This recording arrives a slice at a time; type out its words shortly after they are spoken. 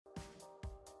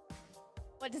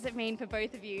What does it mean for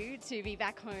both of you to be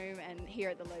back home and here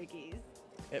at the Logies?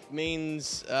 It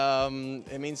means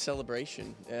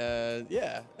celebration.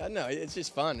 Yeah, no, it's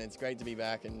just fun. It's great to be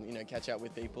back and catch up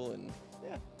with people and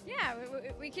yeah. Yeah,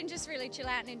 we can just really chill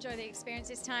out and enjoy the experience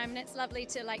this time, and it's lovely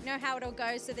to know how it all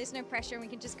goes. So there's no pressure, and we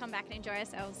can just come back and enjoy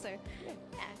ourselves. So yeah.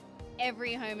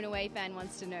 Every home and away fan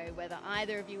wants to know whether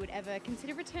either of you would ever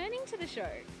consider returning to the show.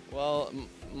 Well,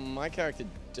 my character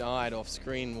died off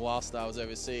screen whilst I was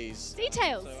overseas.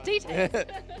 Details, details.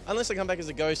 Unless I come back as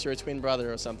a ghost or a twin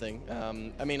brother or something.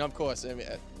 I mean, of course,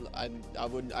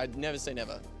 I'd never say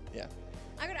never. Yeah.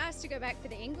 I got asked to go back for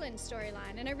the England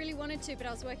storyline, and I really wanted to, but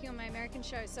I was working on my American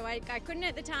show, so I couldn't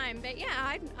at the time. But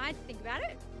yeah, I'd think about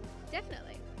it.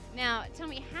 Definitely. Now, tell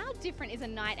me, how different is a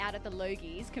night out at the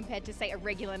Logies compared to, say, a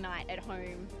regular night at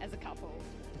home as a couple?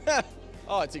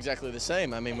 Oh, it's exactly the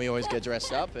same. I mean, we always get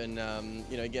dressed up and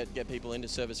get people into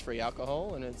service-free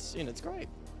alcohol, and it's great.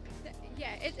 Yeah,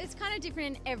 it's kind of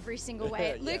different in every single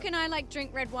way. Yeah. Luke and I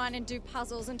drink red wine and do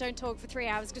puzzles and don't talk for 3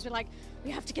 hours because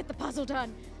we have to get the puzzle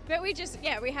done. But we're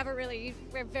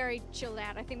very chilled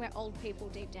out. I think we're old people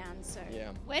deep down, so.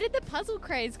 Yeah. Where did the puzzle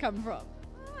craze come from?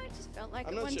 I just felt like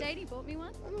I'm it not one sure. day. He bought me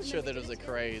one. I'm not sure that it was a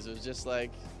craze. It was just I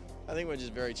think we're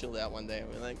just very chilled out one day and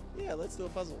we're like, yeah, let's do a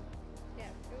puzzle. Yeah,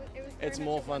 it was It's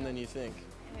more fun than you think.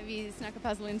 Have you snuck a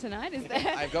puzzle in tonight? Is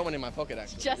there? I've got one in my pocket,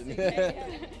 actually. Just in case.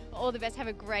 All the best. Have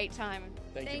a great time.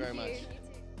 Thank you very much.